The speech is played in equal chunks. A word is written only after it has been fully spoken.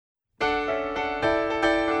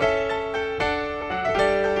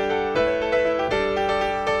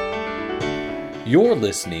You're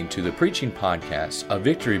listening to the preaching podcast of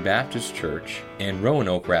Victory Baptist Church in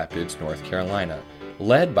Roanoke Rapids, North Carolina,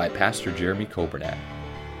 led by Pastor Jeremy Coburnack.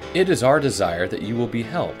 It is our desire that you will be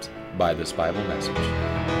helped by this Bible message.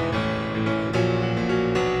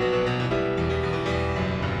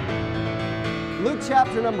 Luke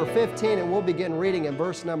chapter number 15, and we'll begin reading in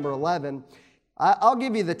verse number 11. I'll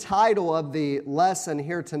give you the title of the lesson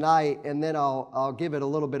here tonight, and then I'll give it a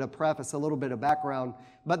little bit of preface, a little bit of background.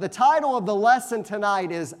 But the title of the lesson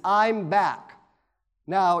tonight is, I'm Back.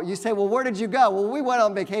 Now, you say, well, where did you go? Well, we went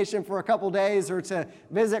on vacation for a couple days or to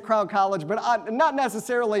visit Crown College, but not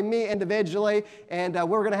necessarily me individually. And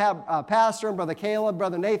we're going to have Pastor and Brother Caleb,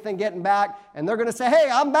 Brother Nathan getting back, and they're going to say, hey,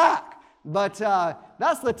 I'm back. But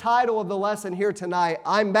that's the title of the lesson here tonight,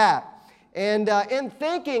 I'm Back. And in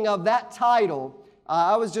thinking of that title,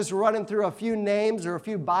 I was just running through a few names or a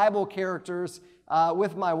few Bible characters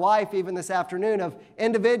with my wife even this afternoon of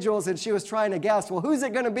individuals, and she was trying to guess, well, who's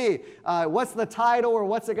it going to be? What's the title or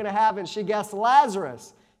what's it going to have? And she guessed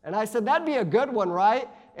Lazarus. And I said, that'd be a good one, right?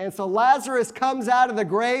 And so Lazarus comes out of the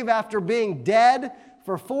grave after being dead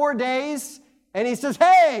for 4 days, and he says,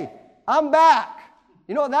 hey, I'm back.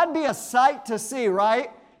 You know, that'd be a sight to see,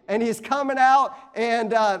 right? And he's coming out,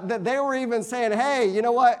 and they were even saying, hey, you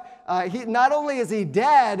know what? He not only is he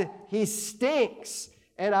dead, he stinks.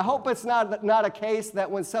 And I hope it's not a case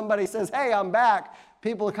that when somebody says, hey, I'm back,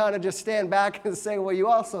 people kind of just stand back and say, well, you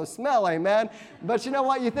also smell, amen? But you know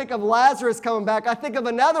what? You think of Lazarus coming back. I think of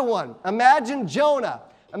another one. Imagine Jonah.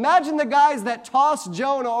 Imagine the guys that tossed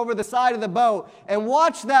Jonah over the side of the boat and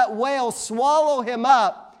watched that whale swallow him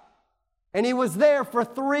up. And he was there for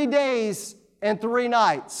 3 days and 3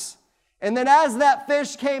 nights. And then as that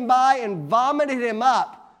fish came by and vomited him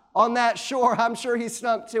up on that shore, I'm sure he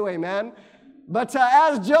stunk too, amen? But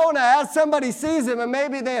as Jonah, as somebody sees him, and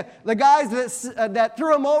maybe the guys that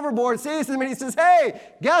threw him overboard sees him, and he says, hey,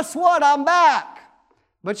 guess what? I'm back.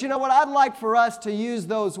 But you know what? I'd like for us to use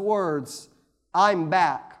those words, I'm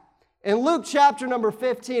back. In Luke chapter number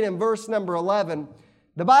 15 and verse number 11,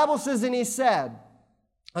 the Bible says, and he said,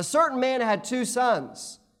 a certain man had 2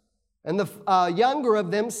 sons. And the younger of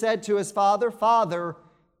them said to his father, Father,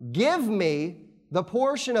 give me the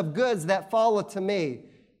portion of goods that falleth to me.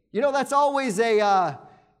 You know, that's always an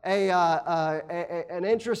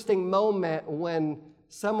interesting moment when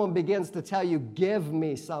someone begins to tell you, give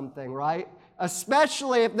me something, right?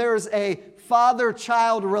 Especially if there's a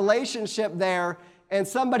father-child relationship there and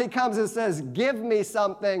somebody comes and says, give me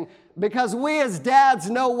something, because we as dads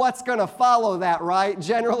know what's going to follow that, right?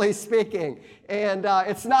 Generally speaking. And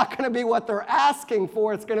it's not going to be what they're asking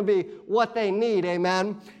for. It's going to be what they need,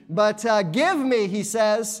 amen? But give me, he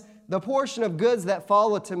says, the portion of goods that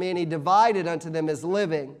falleth to me, and he divided unto them his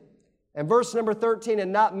living. And verse number 13,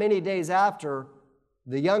 and not many days after,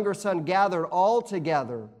 the younger son gathered all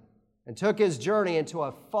together and took his journey into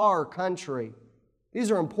a far country.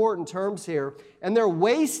 These are important terms here. And there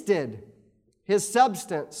wasted his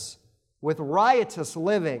substance with riotous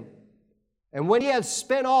living. And when he had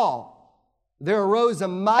spent all, there arose a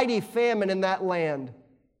mighty famine in that land,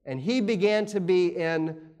 and he began to be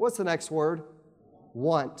in, what's the next word?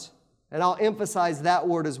 Want. And I'll emphasize that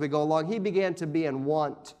word as we go along. He began to be in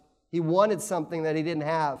want. He wanted something that he didn't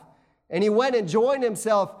have. And he went and joined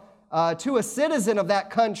himself to a citizen of that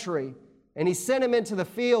country, and he sent him into the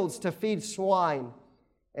fields to feed swine.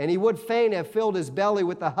 And he would fain have filled his belly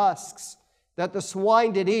with the husks that the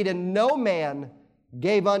swine did eat, and no man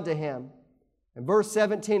gave unto him. In verse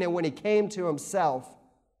 17, and when he came to himself,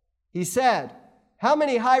 he said, how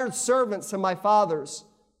many hired servants of my father's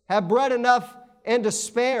have bread enough and to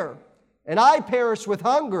spare, and I perish with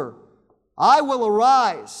hunger? I will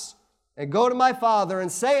arise and go to my father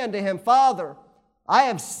and say unto him, Father, I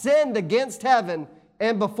have sinned against heaven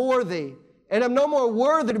and before thee, and am no more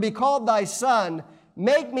worthy to be called thy son.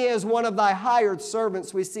 Make me as one of thy hired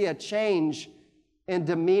servants. We see a change in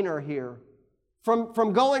demeanor here.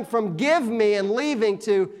 From going from give me and leaving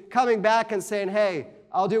to coming back and saying, hey,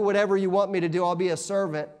 I'll do whatever you want me to do. I'll be a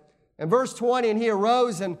servant. In verse 20, and he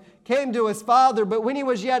arose and came to his father, but when he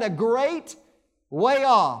was yet a great way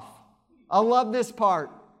off, I love this part,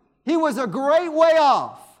 he was a great way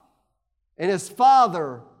off, and his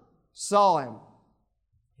father saw him.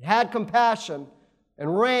 He had compassion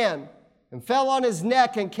and ran and fell on his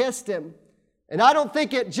neck and kissed him. And I don't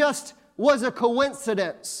think it just was a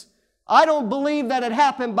coincidence. I don't believe that it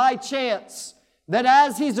happened by chance, that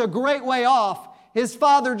as he's a great way off, his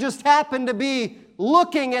father just happened to be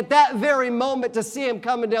looking at that very moment to see him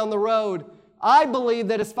coming down the road. I believe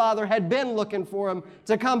that his father had been looking for him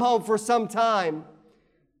to come home for some time.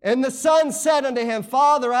 And the son said unto him,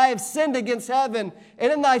 Father, I have sinned against heaven,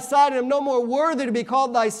 and in thy sight I am no more worthy to be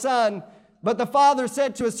called thy son. But the father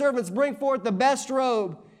said to his servants, Bring forth the best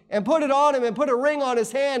robe, and put it on him, and put a ring on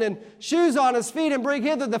his hand, and shoes on his feet, and bring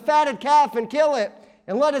hither the fatted calf, and kill it,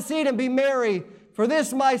 and let us eat and be merry. For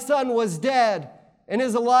this my son was dead, and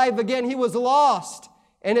is alive again. He was lost,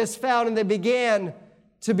 and is found. And they began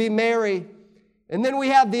to be merry. And then we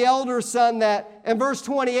have the elder son that in verse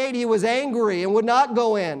 28, he was angry and would not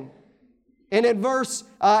go in. And in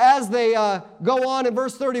as they go on in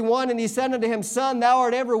verse 31, and he said unto him, Son, thou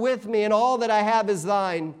art ever with me, and all that I have is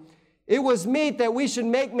thine. It was meet that we should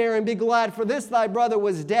make merry and be glad, for this thy brother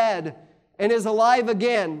was dead, and is alive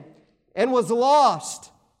again, and was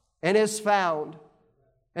lost, and is found.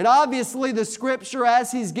 And obviously the scripture,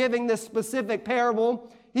 as he's giving this specific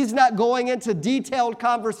parable, he's not going into detailed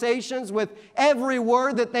conversations with every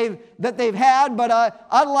word that they've had, but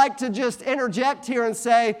I'd like to just interject here and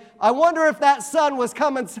say, I wonder if that son was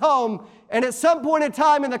coming home, and at some point in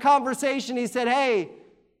time in the conversation he said, Hey,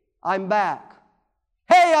 I'm back.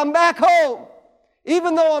 Hey, I'm back home.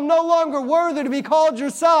 Even though I'm no longer worthy to be called your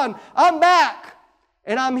son, I'm back,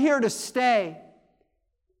 and I'm here to stay.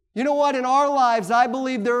 You know what? In our lives, I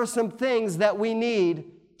believe there are some things that we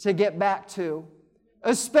need to get back to,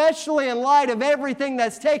 especially in light of everything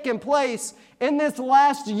that's taken place in this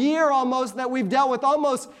last year almost that we've dealt with,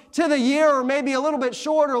 almost to the year or maybe a little bit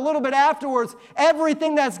shorter, a little bit afterwards,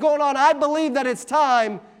 everything that's going on. I believe that it's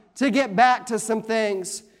time to get back to some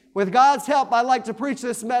things. With God's help, I'd like to preach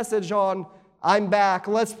this message on I'm back.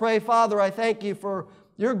 Let's pray. Father, I thank you for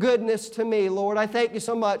your goodness to me, Lord. I thank you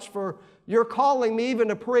so much for you're calling me even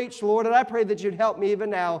to preach, Lord, and I pray that you'd help me even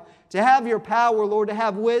now to have your power, Lord, to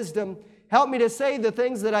have wisdom. Help me to say the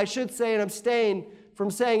things that I should say and abstain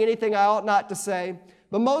from saying anything I ought not to say.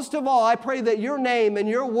 But most of all, I pray that your name and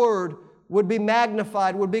your word would be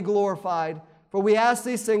magnified, would be glorified. For we ask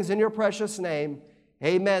these things in your precious name.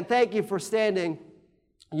 Amen. Thank you for standing.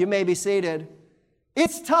 You may be seated.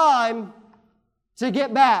 It's time to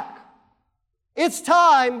get back. It's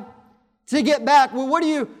time to get back. Well, what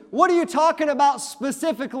are you talking about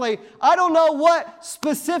specifically? I don't know what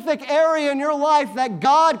specific area in your life that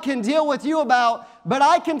God can deal with you about, but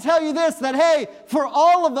I can tell you this, that hey, for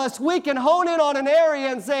all of us, we can hone in on an area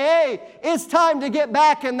and say, hey, it's time to get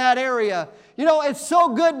back in that area. You know, it's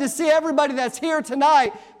so good to see everybody that's here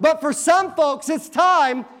tonight, but for some folks, it's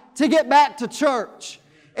time to get back to church.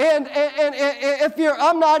 And if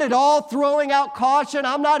I'm not at all throwing out caution,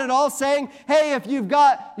 I'm not at all saying, hey, if you're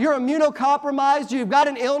immunocompromised, you've got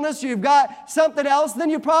an illness, you've got something else, then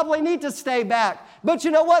you probably need to stay back. But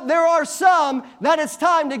you know what? There are some that it's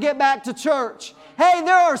time to get back to church. Hey,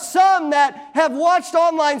 there are some that have watched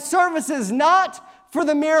online services not for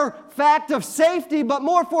the mere fact of safety, but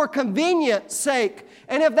more for convenience sake.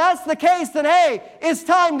 And if that's the case, then hey, it's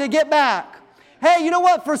time to get back. Hey, you know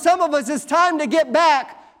what? For some of us, it's time to get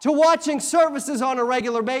back to watching services on a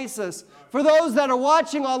regular basis. For those that are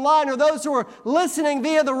watching online or those who are listening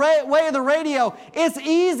via the way of the radio, it's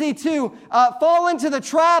easy to fall into the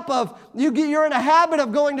trap of you're in a habit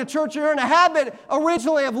of going to church. You're in a habit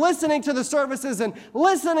originally of listening to the services and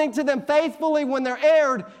listening to them faithfully when they're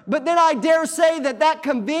aired. But then I dare say that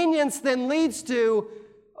convenience then leads to,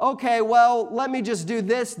 okay, well, let me just do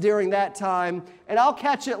this during that time, and I'll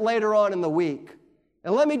catch it later on in the week.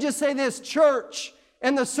 And let me just say this, church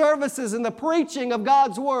and the services and the preaching of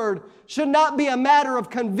God's Word should not be a matter of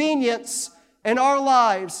convenience in our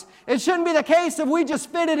lives. It shouldn't be the case if we just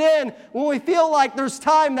fit it in when we feel like there's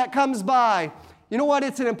time that comes by. You know what?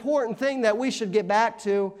 It's an important thing that we should get back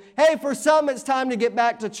to. Hey, for some, it's time to get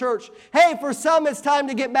back to church. Hey, for some, it's time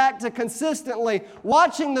to get back to consistently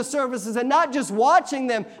watching the services and not just watching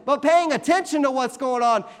them, but paying attention to what's going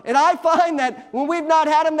on. And I find that when we've not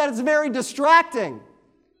had them, that it's very distracting.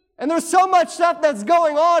 And there's so much stuff that's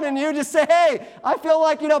going on, and you just say, hey, I feel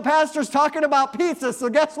like, pastor's talking about pizza, so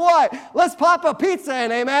guess what? Let's pop a pizza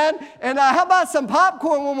in, amen? And how about some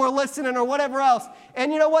popcorn when we're listening or whatever else?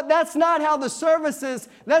 And you know what? That's not how the services,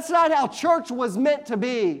 that's not how church was meant to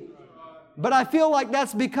be. But I feel like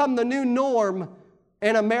that's become the new norm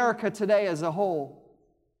in America today as a whole.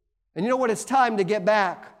 And you know what? It's time to get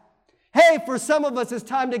back. Hey, for some of us, it's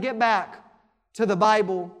time to get back to the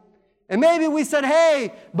Bible. And maybe we said,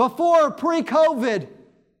 hey, before pre-COVID,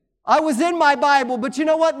 I was in my Bible, but you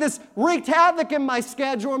know what? This wreaked havoc in my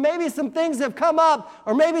schedule, or maybe some things have come up,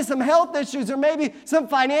 or maybe some health issues, or maybe some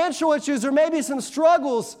financial issues, or maybe some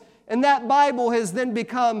struggles, and that Bible has then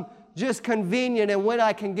become just convenient, and when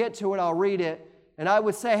I can get to it, I'll read it. And I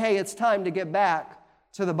would say, hey, it's time to get back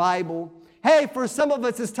to the Bible. Hey, for some of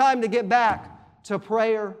us, it's time to get back to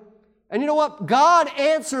prayer. And you know what? God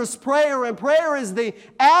answers prayer, and prayer is the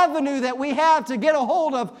avenue that we have to get a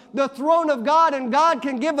hold of the throne of God, and God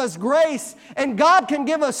can give us grace, and God can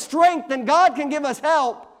give us strength, and God can give us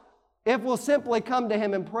help if we'll simply come to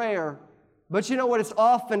Him in prayer. But you know what? It's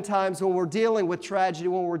oftentimes when we're dealing with tragedy,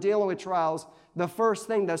 when we're dealing with trials, the first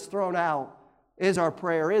thing that's thrown out is our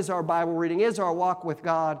prayer, is our Bible reading, is our walk with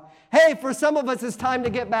God. Hey, for some of us, it's time to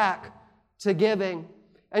get back to giving.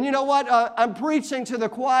 And you know what? I'm preaching to the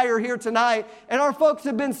choir here tonight, and our folks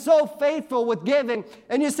have been so faithful with giving.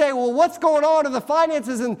 And you say, well, what's going on? Are the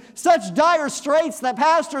finances in such dire straits that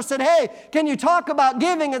pastor said, hey, can you talk about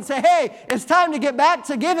giving? And say, hey, it's time to get back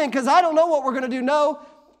to giving because I don't know what we're going to do. No,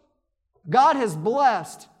 God has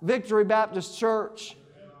blessed Victory Baptist Church.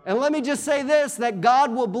 And let me just say this, that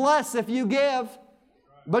God will bless if you give.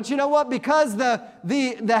 But you know what? Because the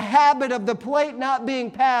habit of the plate not being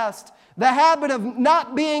passed, the habit of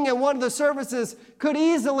not being in one of the services could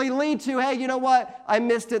easily lead to, hey, you know what? I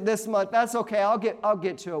missed it this month. That's okay. I'll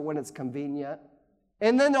get to it when it's convenient.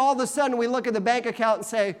 And then all of a sudden we look at the bank account and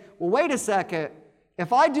say, well, wait a second.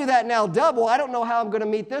 If I do that now double, I don't know how I'm going to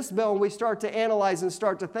meet this bill. And we start to analyze and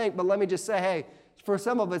start to think. But let me just say, hey, for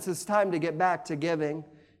some of us, it's time to get back to giving.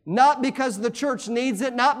 Not because the church needs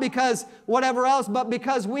it, not because whatever else, but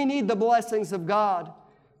because we need the blessings of God.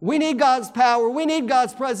 We need God's power. We need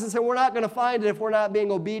God's presence, and we're not going to find it if we're not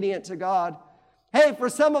being obedient to God. Hey, for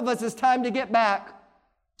some of us, it's time to get back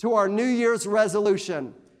to our New Year's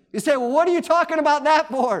resolution. You say, well, what are you talking about that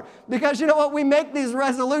for? Because you know what? We make these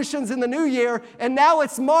resolutions in the new year, and now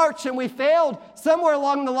it's March, and we failed somewhere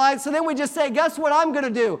along the line. So then we just say, guess what I'm going to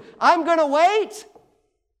do? I'm going to wait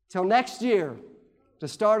till next year to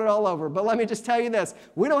start it all over. But let me just tell you this.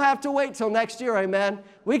 We don't have to wait till next year, amen?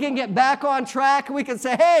 We can get back on track. We can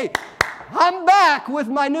say, hey, I'm back with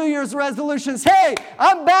my New Year's resolutions. Hey,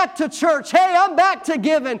 I'm back to church. Hey, I'm back to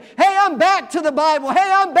giving. Hey, I'm back to the Bible.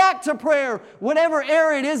 Hey, I'm back to prayer. Whatever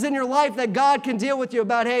area it is in your life that God can deal with you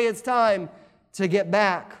about, hey, it's time to get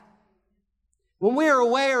back. When we are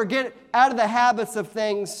away or get out of the habits of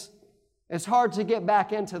things, it's hard to get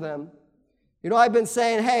back into them. You know, I've been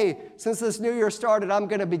saying, hey, since this new year started, I'm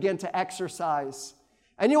going to begin to exercise.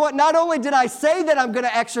 And you know what? Not only did I say that I'm going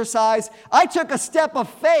to exercise, I took a step of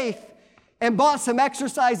faith and bought some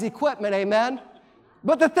exercise equipment, amen?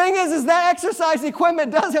 But the thing is that exercise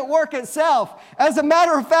equipment doesn't work itself. As a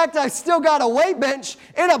matter of fact, I still got a weight bench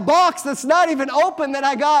in a box that's not even open that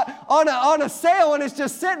I got on a sale, and it's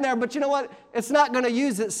just sitting there. But you know what? It's not going to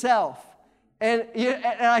use itself. And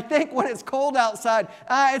I think when it's cold outside,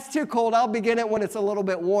 it's too cold. I'll begin it when it's a little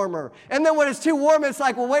bit warmer. And then when it's too warm, it's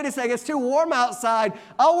like, well, wait a second, it's too warm outside.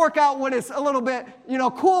 I'll work out when it's a little bit,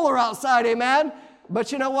 cooler outside, amen?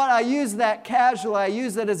 But you know what? I use that casually. I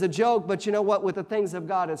use it as a joke. But you know what? With the things of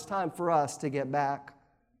God, it's time for us to get back.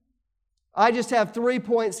 I just have 3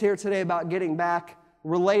 points here today about getting back,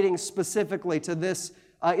 relating specifically to this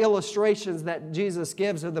illustrations that Jesus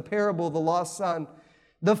gives of the parable of the lost son.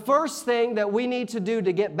 The first thing that we need to do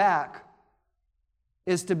to get back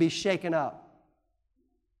is to be shaken up.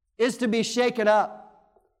 Is to be shaken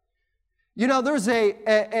up. You know, there's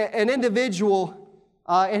an individual,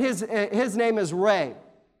 and his name is Ray.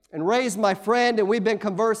 And Ray's my friend, and we've been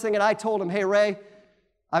conversing, and I told him, hey, Ray,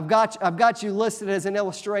 I've got you listed as an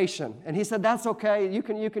illustration. And he said, that's okay. You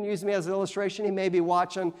can use me as an illustration. He may be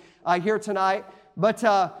watching here tonight. But,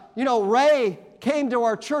 Ray came to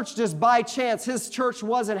our church just by chance. His church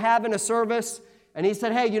wasn't having a service. And he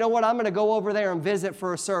said, hey, you know what? I'm going to go over there and visit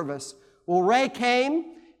for a service. Well, Ray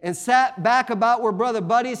came and sat back about where Brother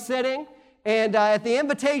Buddy's sitting. And at the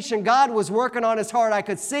invitation, God was working on his heart. I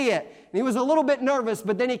could see it. And he was a little bit nervous,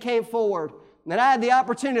 but then he came forward. And I had the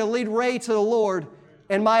opportunity to lead Ray to the Lord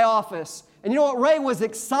in my office. And you know what? Ray was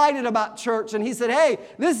excited about church. And he said, hey,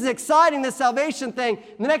 this is exciting, this salvation thing.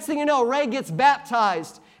 And the next thing you know, Ray gets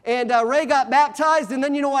baptized. And Ray got baptized, and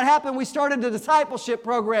then you know what happened? We started the discipleship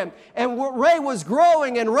program. And Ray was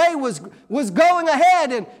growing, and Ray was going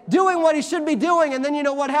ahead and doing what he should be doing. And then you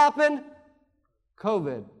know what happened?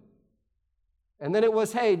 COVID. And then it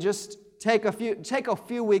was, hey, just take a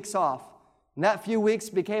few weeks off. And that few weeks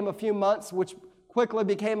became a few months, which quickly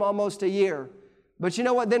became almost a year. But you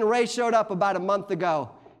know what? Then Ray showed up about a month ago,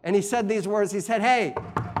 and he said these words. He said, hey,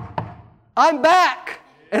 I'm back.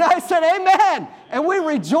 And I said, amen. And we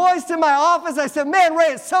rejoiced in my office. I said, man,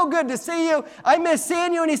 Ray, it's so good to see you. I miss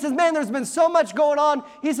seeing you. And he says, man, there's been so much going on.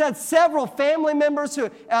 He's had several family members who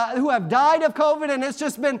have died of COVID, and it's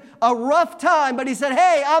just been a rough time. But he said,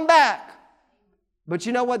 hey, I'm back. But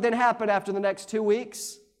you know what then happened after the next 2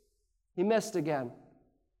 weeks? He missed again.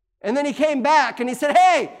 And then he came back, and he said,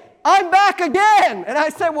 hey, I'm back again. And I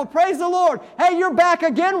said, well, praise the Lord. Hey, you're back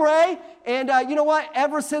again, Ray. And you know what?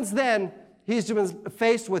 Ever since then, he's been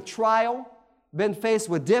faced with trial, been faced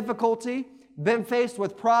with difficulty, been faced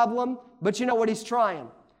with problem. But you know what? He's trying.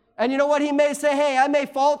 And you know what? He may say, hey, I may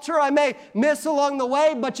falter, I may miss along the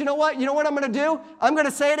way, but you know what? You know what I'm going to do? I'm going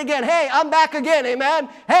to say it again. Hey, I'm back again, amen.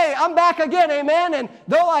 Hey, I'm back again, amen. And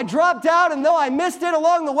though I dropped out and though I missed it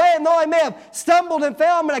along the way and though I may have stumbled and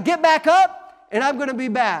fell, I'm going to get back up and I'm going to be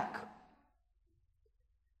back.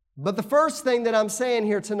 But the first thing that I'm saying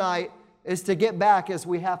here tonight is to get back is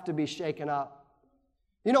we have to be shaken up.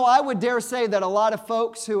 You know, I would dare say that a lot of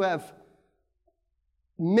folks who have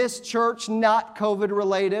missed church, not COVID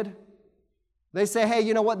related, they say, hey,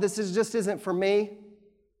 you know what, this just isn't for me.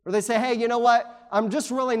 Or they say, hey, you know what, I'm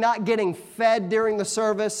just really not getting fed during the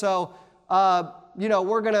service, so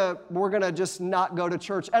we're gonna just not go to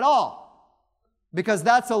church at all. Because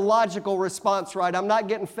that's a logical response, right? I'm not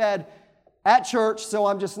getting fed at church, so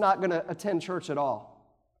I'm just not gonna attend church at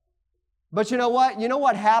all. But you know what? You know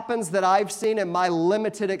what happens that I've seen in my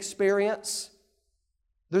limited experience?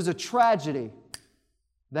 There's a tragedy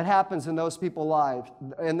that happens in those people's lives,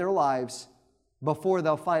 in their lives, before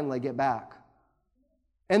they'll finally get back.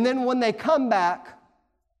 And then when they come back,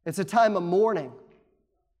 it's a time of mourning.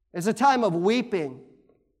 It's a time of weeping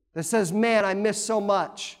that says, man, I missed so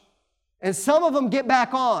much. And some of them get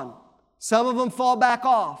back on. Some of them fall back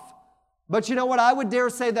off. But you know what? I would dare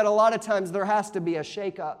say that a lot of times there has to be a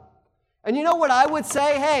shakeup. And you know what I would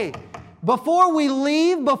say? Hey, before we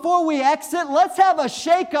leave, before we exit, let's have a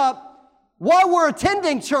shakeup while we're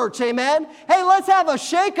attending church, amen? Hey, let's have a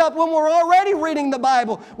shake-up when we're already reading the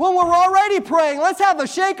Bible, when we're already praying. Let's have a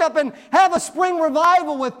shake-up and have a spring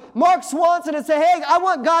revival with Mark Swanson and say, hey, I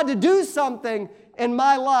want God to do something in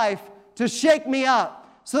my life to shake me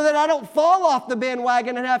up so that I don't fall off the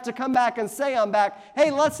bandwagon and have to come back and say I'm back. Hey,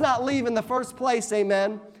 let's not leave in the first place,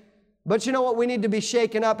 amen? But you know what? We need to be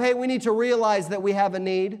shaken up. Hey, we need to realize that we have a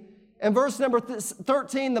need. In verse number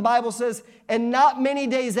 13, the Bible says, and not many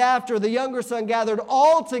days after, the younger son gathered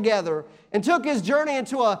all together and took his journey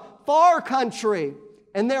into a far country,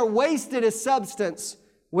 and there wasted his substance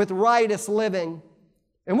with riotous living.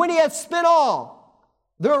 And when he had spent all,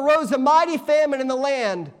 there arose a mighty famine in the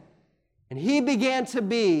land, and he began to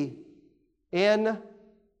be in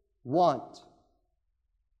want.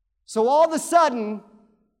 So all of a sudden,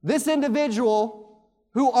 this individual,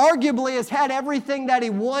 who arguably has had everything that he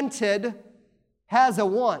wanted, has a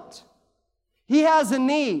want. He has a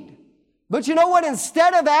need. But you know what?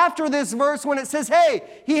 Instead of after this verse when it says, hey,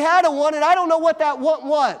 he had a want, and I don't know what that want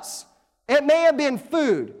was. It may have been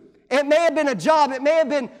food. It may have been a job. It may have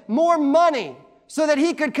been more money so that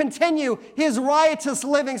he could continue his riotous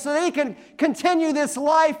living, so that he can continue this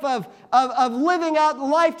life of living out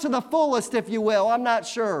life to the fullest, if you will. I'm not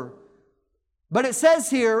sure. But it says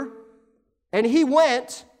here, and he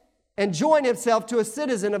went and joined himself to a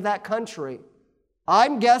citizen of that country.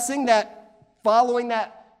 I'm guessing that following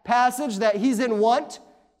that passage that he's in want.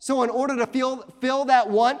 So in order to fill that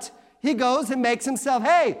want, he goes and makes himself,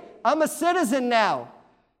 hey, I'm a citizen now.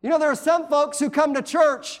 You know, there are some folks who come to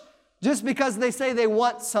church just because they say they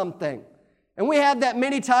want something. And we have that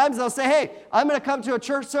many times. They'll say, hey, I'm going to come to a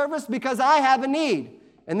church service because I have a need.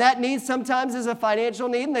 And that need sometimes is a financial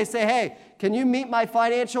need. And they say, hey, can you meet my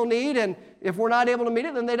financial need? And if we're not able to meet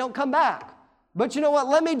it, then they don't come back. But you know what?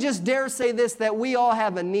 Let me just dare say this, that we all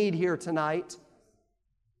have a need here tonight.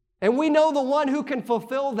 And we know the one who can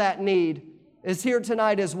fulfill that need is here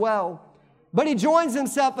tonight as well. But he joins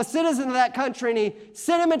himself, a citizen of that country, and he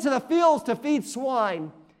sent him into the fields to feed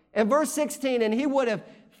swine. In verse 16, and he would have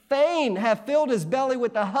fain have filled his belly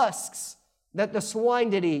with the husks that the swine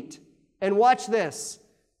did eat. And watch this.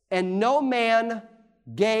 And no man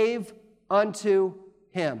gave unto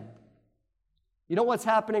him. You know what's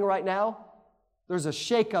happening right now? There's a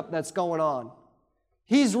shakeup that's going on.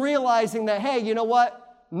 He's realizing that, hey, you know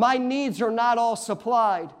what? My needs are not all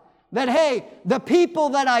supplied. That, hey, the people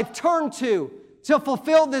that I've turned to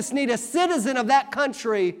fulfill this need, a citizen of that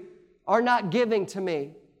country, are not giving to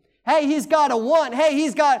me. Hey, he's got a want. Hey,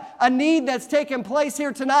 he's got a need that's taking place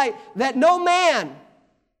here tonight that no man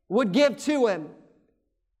would give to him.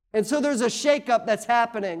 And so there's a shakeup that's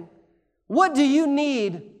happening. What do you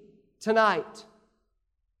need tonight?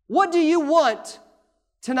 What do you want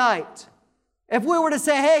tonight? If we were to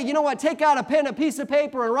say, hey, you know what, take out a pen, a piece of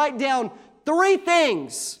paper, and write down 3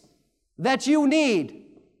 things that you need,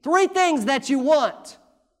 3 things that you want,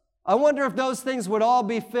 I wonder if those things would all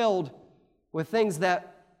be filled with things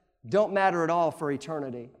that don't matter at all for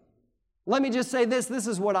eternity. Let me just say this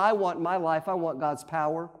is what I want in my life. I want God's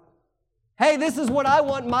power. Hey, this is what I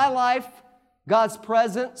want in my life. God's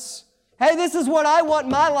presence. Hey, this is what I want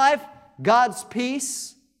in my life, God's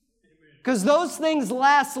peace. Because those things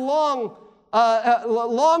last longer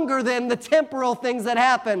than the temporal things that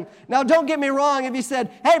happen. Now, don't get me wrong. If you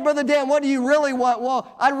said, hey, Brother Dan, what do you really want?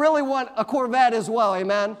 Well, I really want a Corvette as well,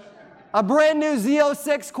 amen? A brand new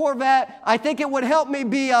Z06 Corvette. I think it would help me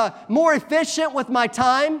be more efficient with my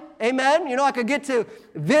time, amen? You know, I could get to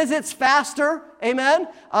visits faster, amen?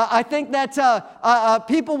 I think that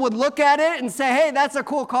people would look at it and say, hey, that's a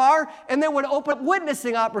cool car, and then would open up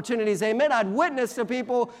witnessing opportunities, amen? I'd witness to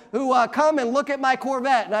people who come and look at my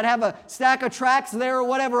Corvette, and I'd have a stack of tracks there or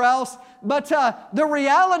whatever else. But the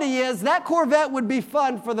reality is that Corvette would be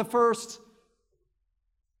fun for the first,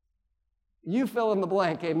 you fill in the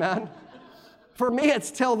blank, amen? For me, it's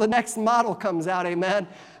till the next model comes out, amen?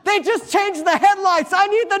 They just changed the headlights. I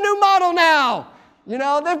need the new model now. You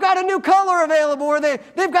know, they've got a new color available, or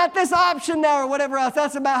they've got this option now, or whatever else.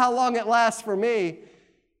 That's about how long it lasts for me,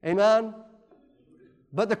 amen?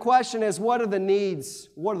 But the question is, what are the needs,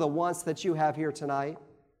 what are the wants that you have here tonight?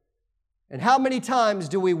 And how many times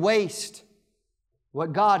do we waste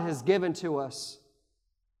what God has given to us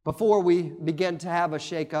before we begin to have a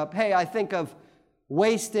shake-up? Hey, I think of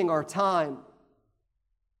wasting our time.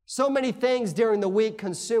 So many things during the week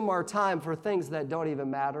consume our time for things that don't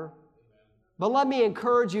even matter. But let me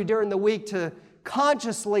encourage you during the week to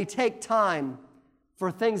consciously take time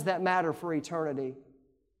for things that matter for eternity.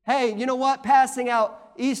 Hey, you know what? Passing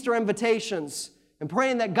out Easter invitations and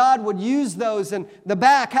praying that God would use those, and the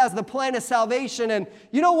back has the plan of salvation. And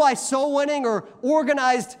you know why soul winning or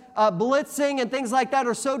organized blitzing and things like that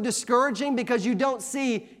are so discouraging? Because you don't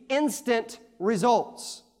see instant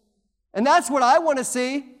results. And that's what I want to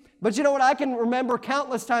see. But you know what? I can remember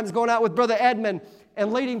countless times going out with Brother Edmund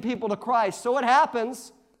and leading people to Christ. So it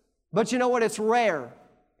happens, but you know what? It's rare.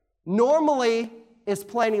 Normally, it's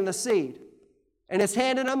planting the seed. And it's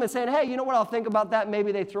handing them and saying, hey, you know what? I'll think about that.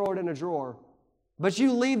 Maybe they throw it in a drawer. But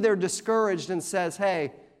you leave there discouraged and says,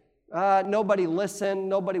 hey, nobody listened.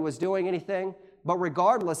 Nobody was doing anything. But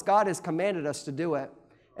regardless, God has commanded us to do it.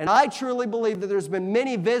 And I truly believe that there's been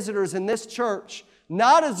many visitors in this church,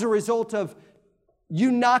 not as a result of you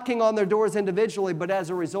knocking on their doors individually, but as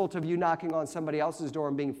a result of you knocking on somebody else's door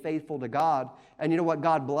and being faithful to God. And you know what?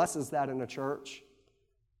 God blesses that in a church.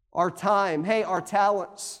 Our time, hey, our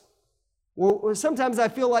talents. Well, sometimes I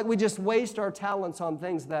feel like we just waste our talents on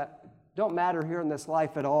things that don't matter here in this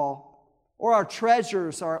life at all. Or our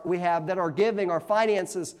treasures we have that are giving, our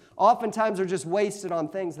finances, oftentimes are just wasted on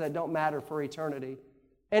things that don't matter for eternity.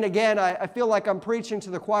 And again, I feel like I'm preaching to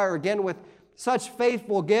the choir again with such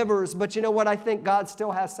faithful givers, but you know what? I think God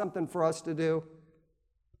still has something for us to do.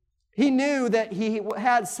 He knew that he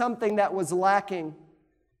had something that was lacking.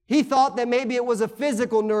 He thought that maybe it was a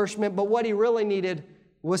physical nourishment, but what he really needed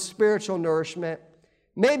was spiritual nourishment.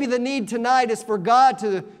 Maybe the need tonight is for God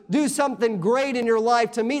to do something great in your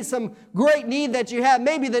life, to meet some great need that you have.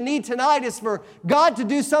 Maybe the need tonight is for God to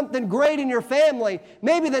do something great in your family.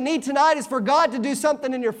 Maybe the need tonight is for God to do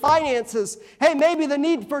something in your finances. Hey, maybe the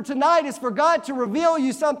need for tonight is for God to reveal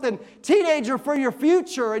you something, teenager, for your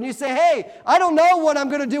future. And you say, hey, I don't know what I'm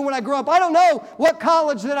going to do when I grow up. I don't know what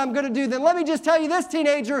college that I'm going to do. Then let me just tell you this,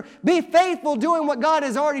 teenager, be faithful doing what God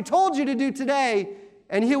has already told you to do today,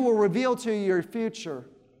 and He will reveal to you your future.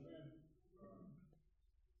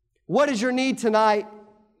 What is your need tonight?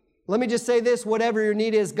 Let me just say this, whatever your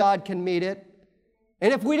need is, God can meet it.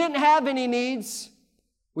 And if we didn't have any needs,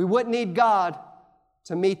 we wouldn't need God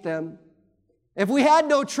to meet them. If we had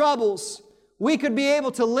no troubles, we could be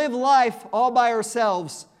able to live life all by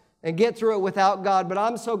ourselves and get through it without God. But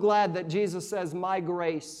I'm so glad that Jesus says, my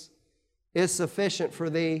grace is sufficient for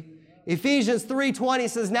thee. Ephesians 3:20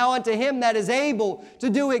 says, now unto Him that is able to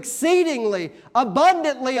do exceedingly,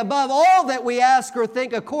 abundantly above all that we ask or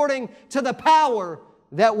think, according to the power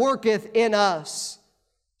that worketh in us.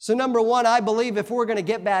 So number one, I believe if we're going to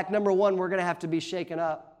get back, number one, we're going to have to be shaken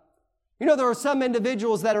up. You know, there are some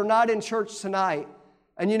individuals that are not in church tonight,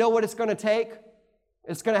 and you know what it's going to take?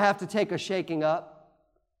 It's going to have to take a shaking up.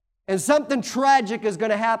 And something tragic is going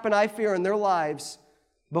to happen, I fear, in their lives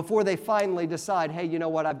before they finally decide, hey, you know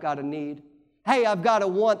what, I've got a need. Hey, I've got a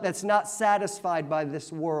want that's not satisfied by this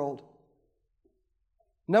world.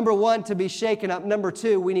 Number one, to be shaken up. Number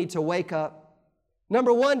two, we need to wake up.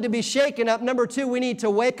 Number one, to be shaken up. Number two, we need to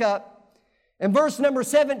wake up. In verse number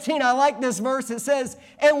 17, I like this verse. It says,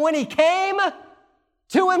 and when He came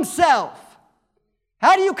to Himself.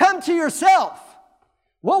 How do you come to yourself?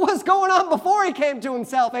 What was going on before he came to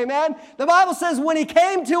himself, amen? The Bible says when he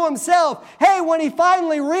came to himself, hey, when he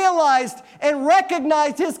finally realized and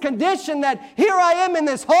recognized his condition that here I am in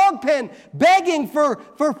this hog pen begging for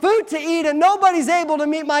food to eat and nobody's able to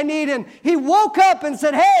meet my need, and he woke up and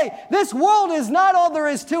said, hey, this world is not all there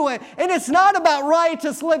is to it, and it's not about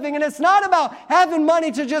riotous living, and it's not about having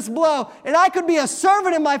money to just blow, and I could be a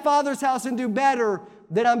servant in my Father's house and do better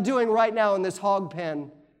than I'm doing right now in this hog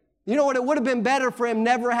pen. You know what? It would have been better for him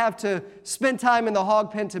never have to spend time in the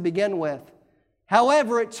hog pen to begin with.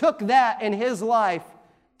 However, it took that in his life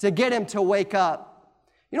to get him to wake up.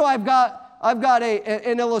 You know, I've got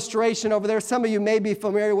an illustration over there. Some of you may be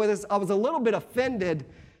familiar with this. I was a little bit offended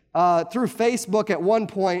through Facebook at one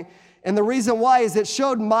point, and the reason why is it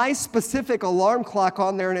showed my specific alarm clock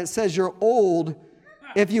on there, and it says you're old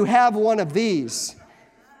if you have one of these.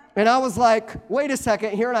 And I was like, wait a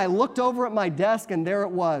second here, and I looked over at my desk, and there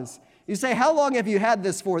it was. You say, how long have you had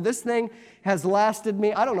this for? This thing has lasted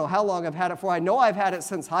me, I don't know how long I've had it for. I know I've had it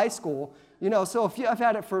since high school, you know, so I've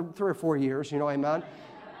had it for 3 or 4 years, you know, amen?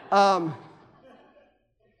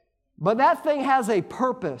 But that thing has a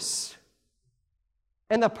purpose.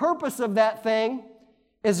 And the purpose of that thing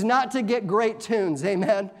is not to get great tunes,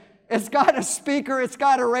 amen? It's got a speaker, it's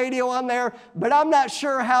got a radio on there, but I'm not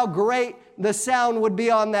sure how great the sound would be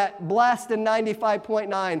on that blasted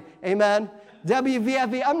 95.9, amen?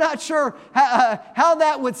 WVFV, I'm not sure how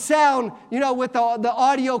that would sound, you know, with the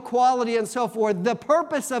audio quality and so forth. The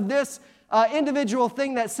purpose of this individual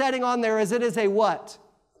thing that's setting on there is it is a what?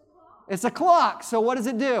 It's a clock. So what does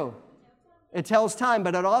it do? It tells time,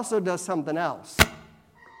 but it also does something else.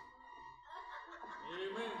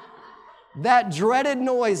 That dreaded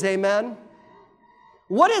noise, amen?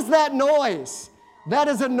 What is that noise? That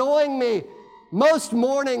is annoying me most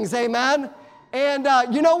mornings, amen?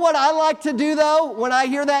 And you know what I like to do, though, when I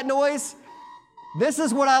hear that noise? This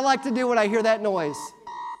is what I like to do when I hear that noise.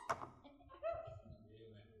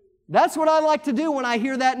 That's what I like to do when I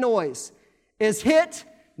hear that noise, is hit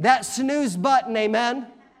that snooze button, amen?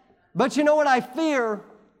 But you know what I fear?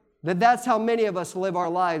 That's how many of us live our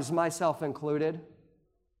lives, myself included.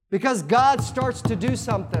 Because God starts to do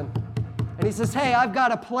something. And He says, hey, I've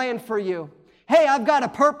got a plan for you. Hey, I've got a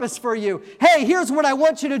purpose for you. Hey, here's what I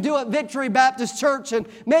want you to do at Victory Baptist Church. And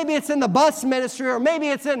maybe it's in the bus ministry, or maybe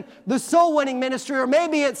it's in the soul winning ministry, or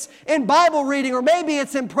maybe it's in Bible reading, or maybe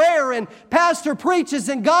it's in prayer, and pastor preaches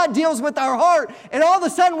and God deals with our heart. And all of a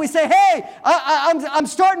sudden we say, hey, I'm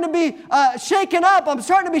starting to be shaken up. I'm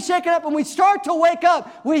starting to be shaken up. And we start to wake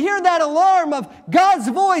up. We hear that alarm of God's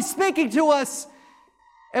voice speaking to us.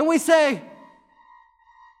 And we say,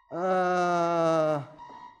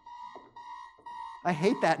 I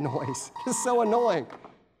hate that noise. It's so annoying.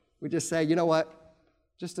 We just say, you know what?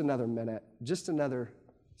 Just another minute. Just another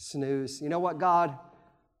snooze. You know what, God?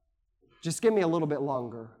 Just give me a little bit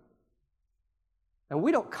longer. And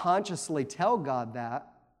we don't consciously tell God that.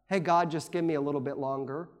 Hey, God, just give me a little bit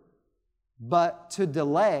longer. But to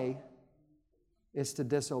delay is to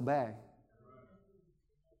disobey.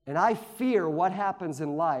 And I fear what happens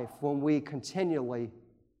in life when we continually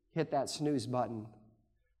hit that snooze button.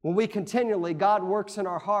 When we continually, God works in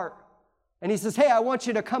our heart. And He says, hey, I want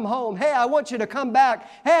you to come home. Hey, I want you to come back.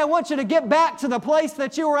 Hey, I want you to get back to the place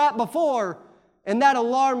that you were at before. And that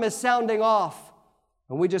alarm is sounding off.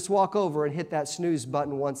 And we just walk over and hit that snooze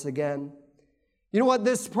button once again. You know what?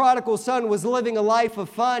 This prodigal son was living a life of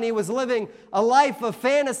fun. He was living a life of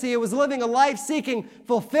fantasy. He was living a life seeking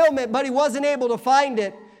fulfillment, but he wasn't able to find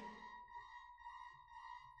it.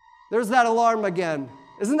 There's that alarm again.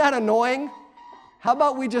 Isn't that annoying? How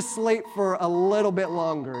about we just sleep for a little bit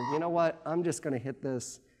longer? You know what? I'm just going to hit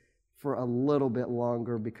this for a little bit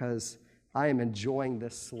longer because I am enjoying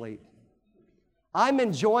this sleep. I'm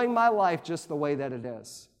enjoying my life just the way that it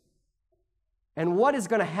is. And what is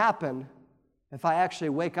going to happen if I actually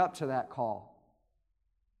wake up to that call?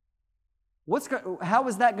 How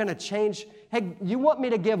is that going to change? Hey, you want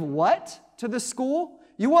me to give what to the school?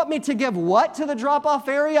 You want me to give what to the drop-off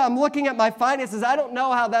area? I'm looking at my finances. I don't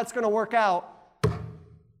know how that's going to work out.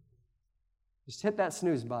 Just hit that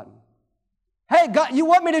snooze button. Hey, God, you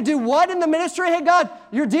want me to do what in the ministry? Hey, God,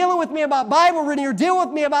 you're dealing with me about Bible reading. You're dealing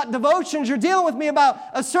with me about devotions. You're dealing with me about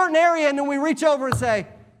a certain area. And then we reach over and say,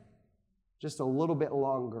 just a little bit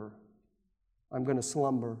longer. I'm going to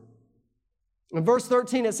slumber. In verse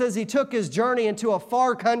 13, it says he took his journey into a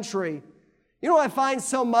far country. You know what I find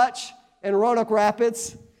so much in Roanoke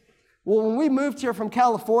Rapids? Well, when we moved here from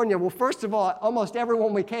California, well, first of all, almost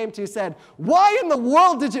everyone we came to said, why in the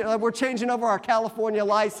world did you, we're changing over our California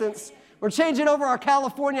license. We're changing over our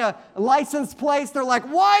California license plates. They're like,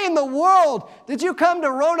 why in the world did you come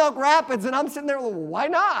to Roanoke Rapids? And I'm sitting there, well, why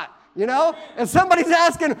not? You know? And somebody's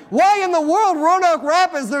asking, why in the world Roanoke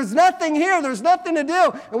Rapids? There's nothing here. There's nothing to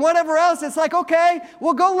do. And whatever else, it's like, okay,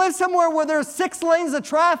 well, go live somewhere where there's 6 lanes of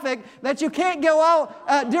traffic that you can't go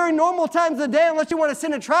out during normal times of the day unless you want to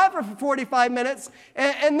sit in traffic for 45 minutes.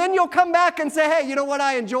 And then you'll come back and say, hey, you know what?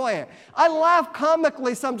 I enjoy it. I laugh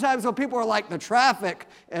comically sometimes when people are like, the traffic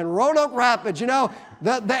in Roanoke Rapids, you know,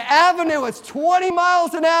 the avenue is 20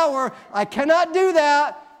 miles an hour. I cannot do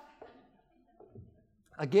that.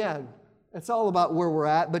 Again, it's all about where we're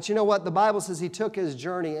at. But you know what? The Bible says he took his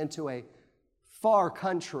journey into a far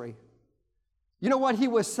country. You know what he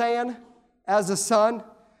was saying as a son?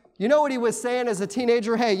 You know what he was saying as a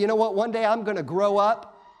teenager? Hey, you know what? One day I'm going to grow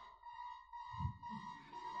up.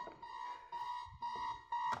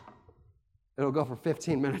 It'll go for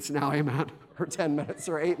 15 minutes now, amen, or 10 minutes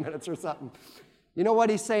or 8 minutes or something. You know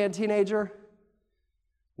what he's saying, teenager?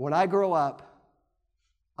 When I grow up,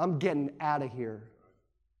 I'm getting out of here.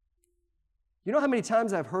 You know how many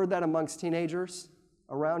times I've heard that amongst teenagers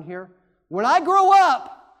around here? When I grow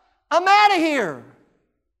up, I'm out of here.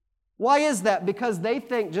 Why is that? Because they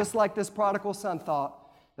think, just like this prodigal son thought,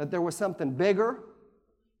 that there was something bigger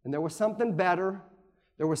and there was something better.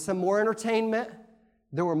 There was some more entertainment.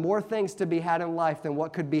 There were more things to be had in life than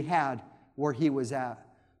what could be had where he was at.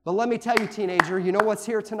 But let me tell you, teenager, you know what's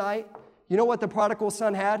here tonight? You know what the prodigal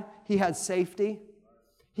son had? He had safety.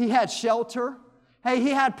 He had shelter. Hey,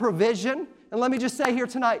 he had provision. And let me just say here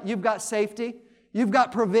tonight, you've got safety, you've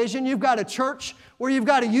got provision, you've got a church where you've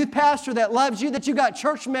got a youth pastor that loves you, that you've got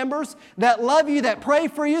church members that love you, that pray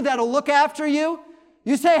for you, that'll look after you.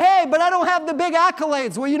 You say, hey, but I don't have the big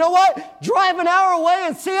accolades. Well, you know what? Drive an hour away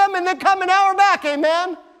and see them and then come an hour back,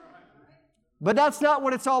 amen? But that's not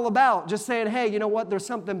what it's all about. Just saying, hey, you know what? There's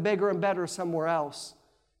something bigger and better somewhere else.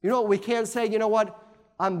 You know what we can't say? You know what?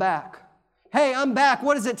 I'm back. Hey, I'm back.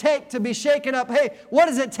 What does it take to be shaken up? Hey, what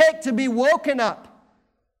does it take to be woken up?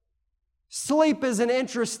 Sleep is an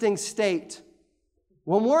interesting state.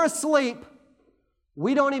 When we're asleep,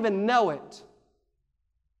 we don't even know it.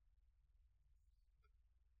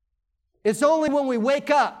 It's only when we wake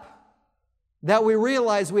up that we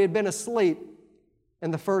realize we had been asleep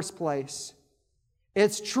in the first place.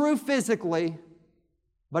 It's true physically,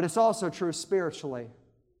 but it's also true spiritually.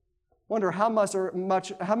 Wonder how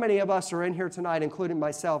many of us are in here tonight, including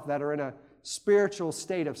myself, that are in a spiritual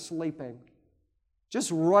state of sleeping.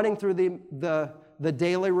 Just running through the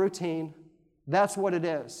daily routine. That's what it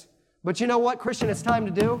is. But you know what, Christian, it's time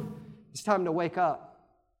to do? It's time to wake up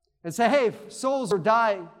and say, hey, souls are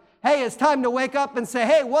dying. Hey, it's time to wake up and say,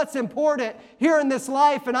 hey, what's important here in this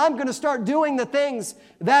life? And I'm going to start doing the things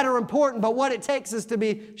that are important. But what it takes is to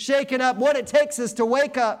be shaken up. What it takes is to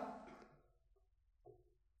wake up.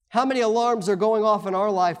 How many alarms are going off in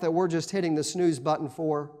our life that we're just hitting the snooze button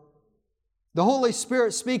for? The Holy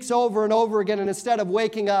Spirit speaks over and over again, and instead of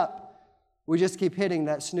waking up, we just keep hitting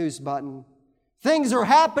that snooze button. Things are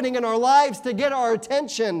happening in our lives to get our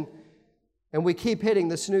attention, and we keep hitting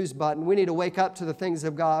the snooze button. We need to wake up to the things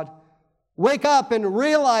of God. Wake up and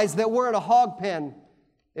realize that we're in a hog pen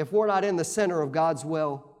if we're not in the center of God's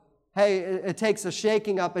will. Hey, it takes a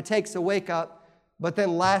shaking up, it takes a wake up. But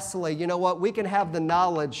then lastly, you know what? We can have the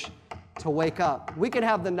knowledge to wake up. We can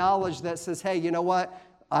have the knowledge that says, hey, you know what?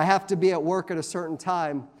 I have to be at work at a certain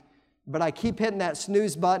time, but I keep hitting that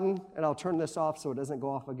snooze button, and I'll turn this off so it doesn't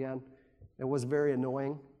go off again. It was very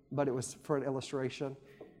annoying, but it was for an illustration.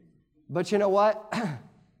 But you know what?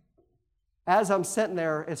 As I'm sitting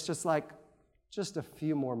there, it's just like, just a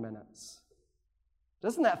few more minutes.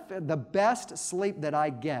 Doesn't that, the best sleep that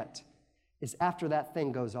I get is after that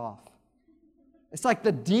thing goes off. It's like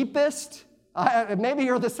the deepest, maybe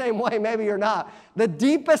you're the same way, maybe you're not. The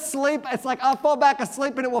deepest sleep, it's like I'll fall back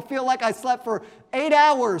asleep and it will feel like I slept for 8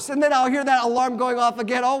 hours. And then I'll hear that alarm going off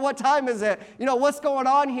again. Oh, what time is it? You know, what's going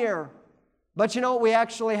on here? But you know what we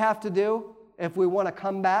actually have to do if we want to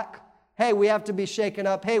come back? Hey, we have to be shaken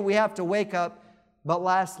up. Hey, we have to wake up. But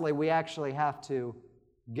lastly, we actually have to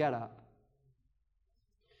get up.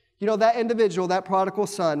 You know, that individual, that prodigal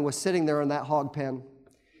son, was sitting there in that hog pen.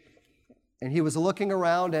 And he was looking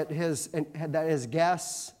around at his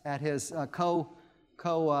guests, at his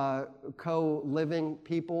co-living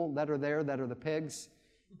people that are there, that are the pigs.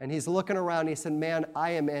 And he's looking around and he said, man, I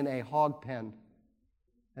am in a hog pen.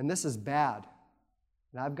 And this is bad.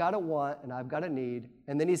 And I've got a want and I've got a need.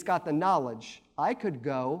 And then he's got the knowledge. I could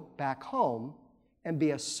go back home and be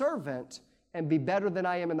a servant and be better than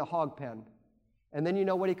I am in the hog pen. And then you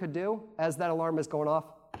know what he could do as that alarm is going off?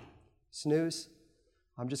 Snooze.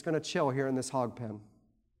 I'm just going to chill here in this hog pen.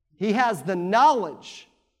 He has the knowledge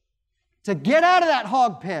to get out of that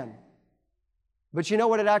hog pen. But you know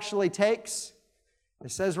what it actually takes?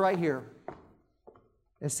 It says right here.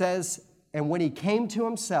 It says, and when he came to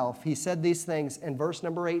himself, he said these things in verse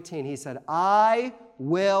number 18. He said, I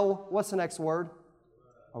will, what's the next word?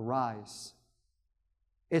 Arise.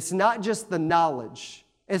 It's not just the knowledge.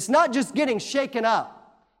 It's not just getting shaken up.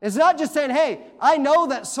 It's not just saying, hey, I know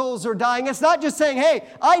that souls are dying. It's not just saying, hey,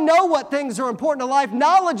 I know what things are important in life.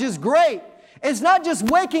 Knowledge is great. It's not just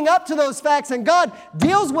waking up to those facts, and God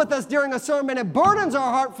deals with us during a sermon and burdens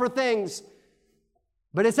our heart for things.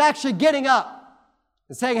 But it's actually getting up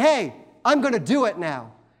and saying, hey, I'm going to do it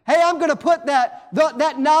now. Hey, I'm going to put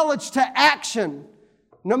that knowledge to action.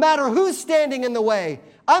 No matter who's standing in the way,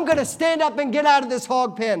 I'm going to stand up and get out of this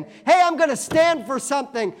hog pen. Hey, I'm going to stand for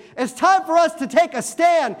something. It's time for us to take a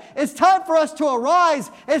stand. It's time for us to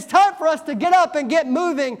arise. It's time for us to get up and get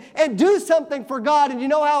moving and do something for God. And you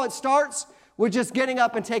know how it starts? With just getting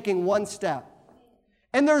up and taking one step.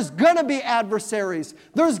 And there's going to be adversaries.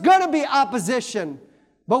 There's going to be opposition.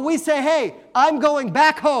 But we say, hey, I'm going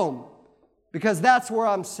back home because that's where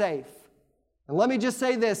I'm safe. And let me just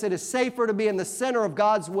say this. It is safer to be in the center of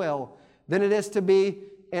God's will than it is to be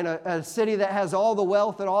in a city that has all the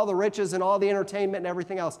wealth and all the riches and all the entertainment and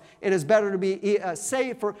everything else. It is better to be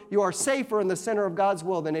safer. You are safer in the center of God's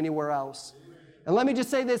will than anywhere else. And let me just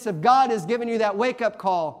say this. If God has given you that wake-up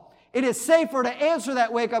call, it is safer to answer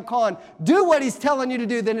that wake-up call and do what He's telling you to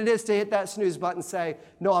do than it is to hit that snooze button and say,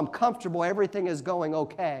 no, I'm comfortable. Everything is going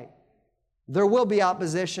okay. There will be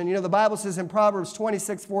opposition. You know, the Bible says in Proverbs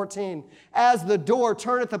 26:14, as the door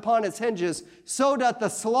turneth upon its hinges, so doth the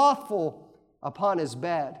slothful upon his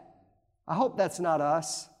bed. I hope that's not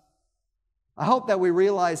us. I hope that we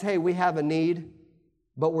realize, hey, we have a need,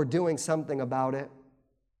 but we're doing something about it.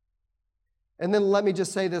 And then let me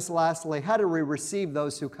just say this lastly. How do we receive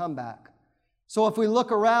those who come back? So if we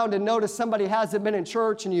look around and notice somebody hasn't been in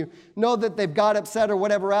church and you know that they've got upset or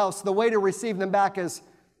whatever else, the way to receive them back is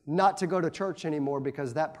not to go to church anymore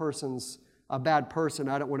because that person's a bad person.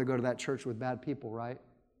 I don't want to go to that church with bad people, right?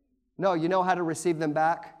 No, you know how to receive them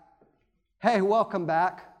back? Hey, welcome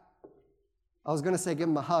back. I was going to say give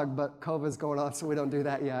them a hug, but COVID's going on, so we don't do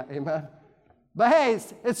that yet. Amen? But hey,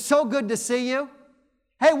 it's so good to see you.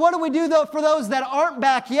 Hey, what do we do, though, for those that aren't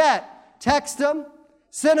back yet? Text them,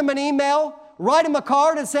 send them an email, write them a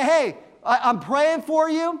card and say, hey, I'm praying for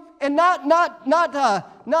you. And not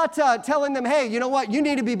telling them, hey, you know what, you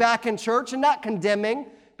need to be back in church, and not condemning,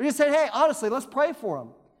 but just saying, hey, honestly, let's pray for them.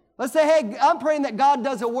 Let's say, hey, I'm praying that God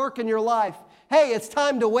does a work in your life. Hey, it's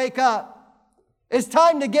time to wake up. It's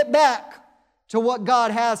time to get back to what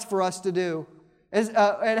God has for us to do.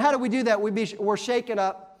 And how do we do that? We're shaken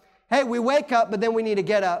up. Hey, we wake up, but then we need to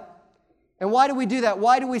get up. And why do we do that?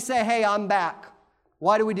 Why do we say, hey, I'm back?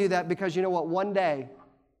 Why do we do that? Because you know what? One day,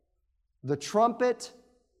 the trumpet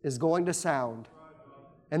is going to sound.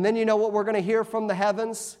 And then you know what we're going to hear from the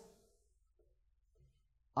heavens?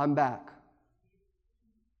 I'm back.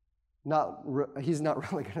 He's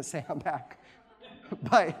not really going to say I'm back.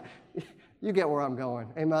 But you get where I'm going.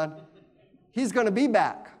 Amen? He's going to be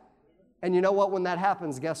back. And you know what? When that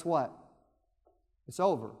happens, guess what? It's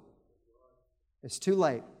over. It's too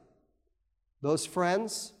late. Those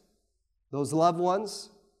friends, those loved ones,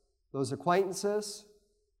 those acquaintances,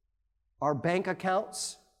 our bank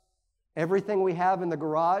accounts, everything we have in the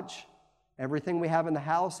garage, everything we have in the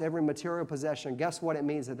house, every material possession, guess what it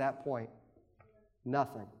means at that point?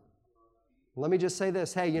 Nothing. Let me just say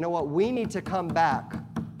this. Hey, you know what? We need to come back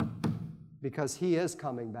because He is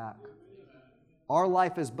coming back. Our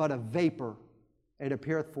life is but a vapor. It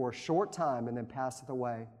appeareth for a short time and then passeth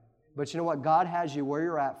away. But you know what? God has you where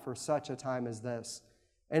you're at for such a time as this.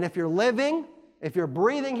 And if you're living, if you're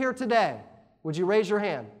breathing here today, would you raise your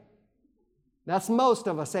hand? That's most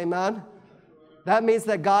of us, amen? That means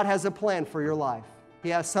that God has a plan for your life. He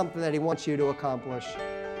has something that He wants you to accomplish.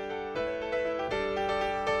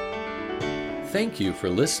 Thank you for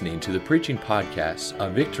listening to the preaching podcast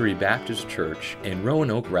of Victory Baptist Church in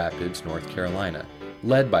Roanoke Rapids, North Carolina,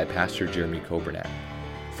 led by Pastor Jeremy Coburnett.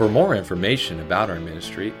 For more information about our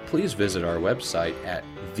ministry, please visit our website at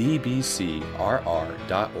vbcrr.org.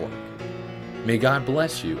 May God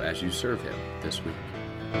bless you as you serve Him this week.